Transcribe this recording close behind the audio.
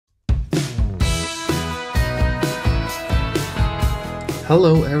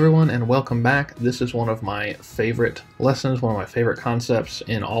Hello everyone and welcome back. This is one of my favorite lessons, one of my favorite concepts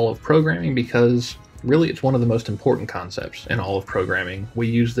in all of programming because really it's one of the most important concepts in all of programming. We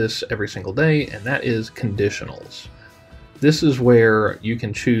use this every single day, and that is conditionals. This is where you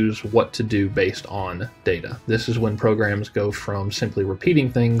can choose what to do based on data. This is when programs go from simply repeating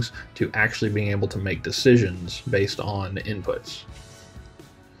things to actually being able to make decisions based on inputs.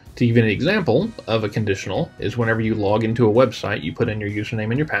 To give you an example of a conditional is whenever you log into a website, you put in your username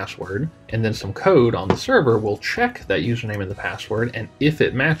and your password, and then some code on the server will check that username and the password, and if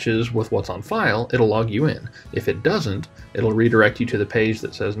it matches with what's on file, it'll log you in. If it doesn't, it'll redirect you to the page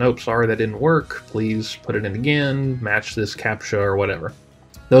that says, nope, sorry, that didn't work, please put it in again, match this CAPTCHA or whatever.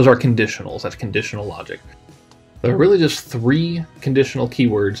 Those are conditionals, that's conditional logic. There are really just three conditional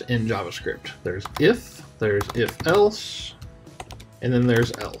keywords in JavaScript. There's if else, and then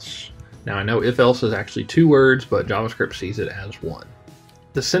there's else. Now I know if else is actually two words, but JavaScript sees it as one.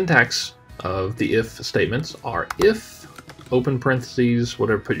 The syntax of the if statements are if, open parentheses,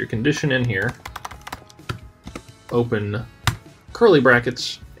 whatever, put your condition in here, open curly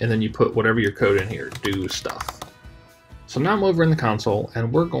brackets, and then you put whatever your code in here, do stuff. So now I'm over in the console,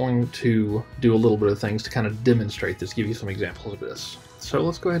 and we're going to do a little bit of things to kind of demonstrate this, give you some examples of this. So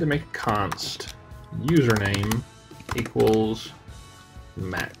let's go ahead and make const username equals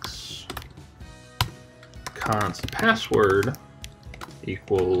max. Const password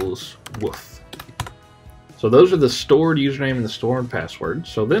equals woof. So those are the stored username and the stored password.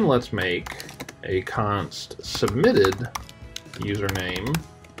 So then let's make a const submitted username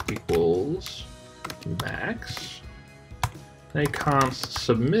equals max. And a const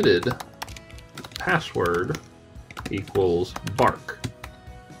submitted password equals bark.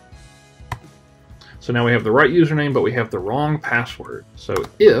 So now we have the right username, but we have the wrong password. So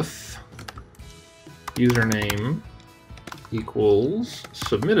if username equals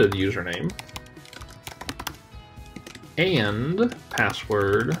submitted username and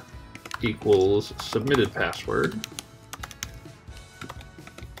password equals submitted password,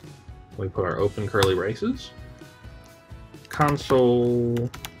 we put our open curly braces, console.log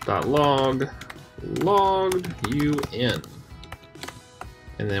logged you in.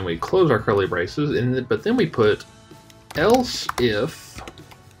 And then we close our curly braces, but then we put else if,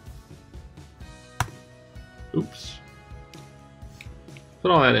 oops,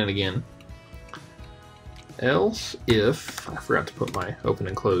 put all that in again. Else if, I forgot to put my open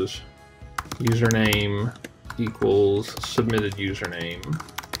and close, username equals submitted username.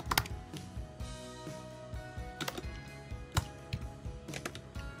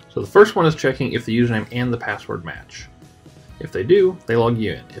 So the first one is checking if the username and the password match. If they do, they log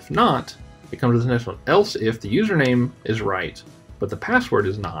you in. If not, it comes to the next one. Else if the username is right, but the password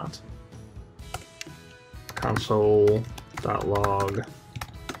is not, console.log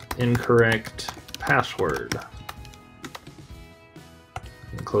incorrect password.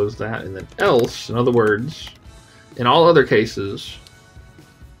 And close that, and then else, in other words, in all other cases,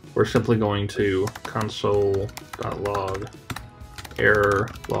 we're simply going to console.log error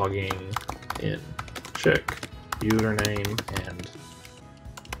logging in. Check username and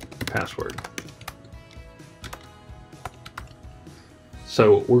password.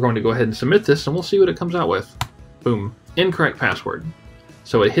 So we're going to go ahead and submit this, and we'll see what it comes out with. Boom, incorrect password.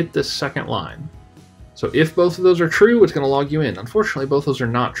 So it hit this second line. So if both of those are true, it's going to log you in. Unfortunately, both those are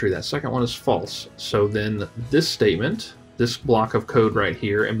not true. That second one is false. So then this statement, this block of code right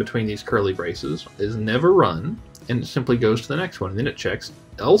here in between these curly braces, is never run, and it simply goes to the next one. And then it checks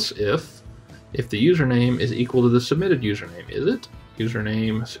else if the username is equal to the submitted username. Is it?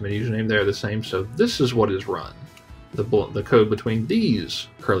 Username, submitted username, they're the same. So this is what is run. The code between these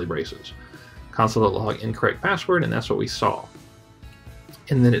curly braces. Console.log incorrect password, and that's what we saw.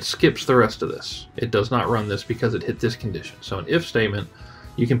 And then it skips the rest of this. It does not run this because it hit this condition. So an if statement,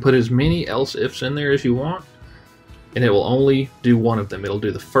 you can put as many else ifs in there as you want, and it will only do one of them. It'll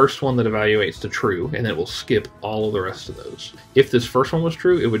do the first one that evaluates to true, and it will skip all of the rest of those. If this first one was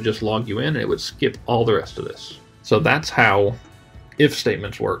true, it would just log you in, and it would skip all the rest of this. So that's how if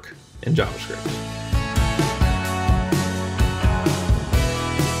statements work in JavaScript.